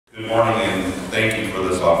Good morning and thank you for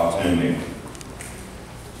this opportunity.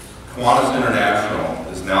 Kiwanis International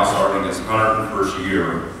is now starting its 101st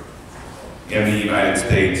year in the United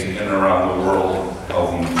States and around the world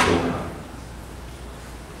helping children.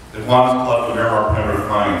 The Kiwanis Club of Miramar, Pembroke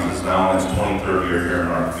Pines is now in its 23rd year here in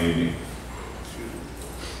our community.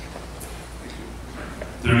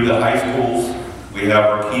 Through the high schools, we have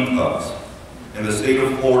our key clubs. In the state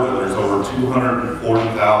of Florida, there's over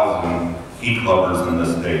 240,000 key clubbers in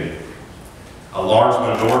this state. A large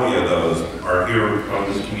majority of those are here from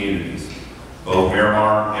these communities, both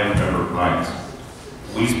Miramar and Pembroke Pines.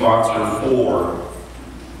 We sponsor 4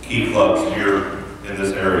 key clubs here in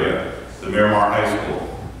this area: the Miramar High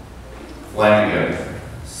School, Flanagan,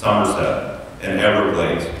 Somerset, and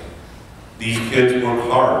Everglades. These kids work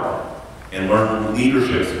hard and learn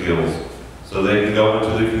leadership skills so they can go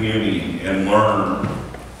into the community and learn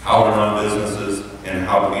how to run businesses and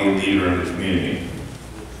how to be a leader in the community.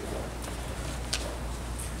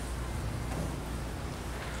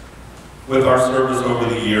 With our service over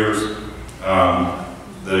the years, the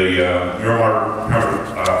Miramar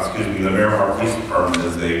Police Department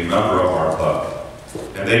is a member of our club.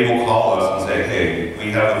 And they will call us and say, hey,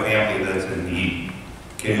 we have a family that's in need.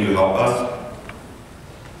 Can you help us?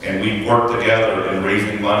 And we work together in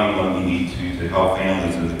raising money when we need to help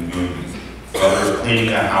families in the communities. Whether it's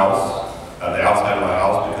cleaning a house, the outside of a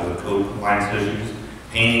house because of code compliance issues,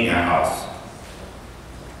 painting a house.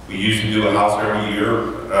 We used to do a house every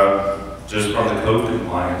year just from the code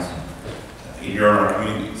compliance here in our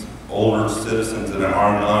communities. Older citizens that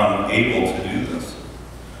are unable to do this.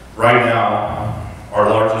 Right now, one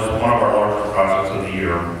of our largest projects of the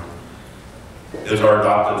year is our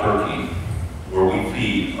Adopt a Turkey, where we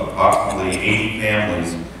feed approximately 80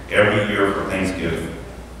 families every year for Thanksgiving.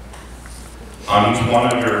 On each one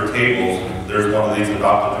of your tables, there's one of these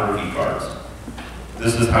Adopt a Turkey cards.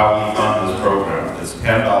 This is how we fund this program. It's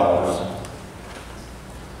 $10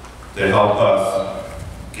 to help us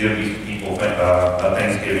give these people a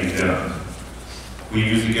Thanksgiving dinner. We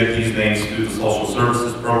usually get these names through the social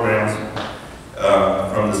services programs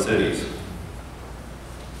from the cities.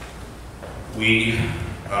 We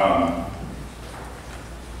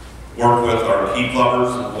work with our key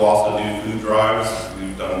clubbers who also do food drives.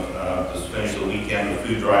 We've done, just finished the weekend with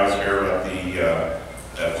food drives here at the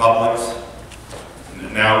at Publix.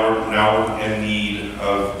 Now we're in need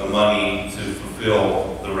of the money to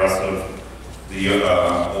fulfill the rest of the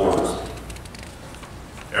orders.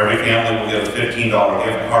 Every family will get a $15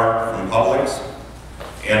 gift card from Publix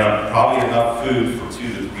and probably enough food for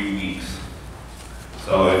 2 to 3 weeks.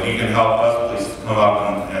 So if you can help us, please come up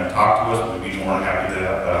and talk to us. We'd be more than happy to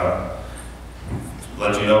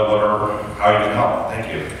let you know how you can help. Thank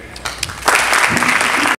you.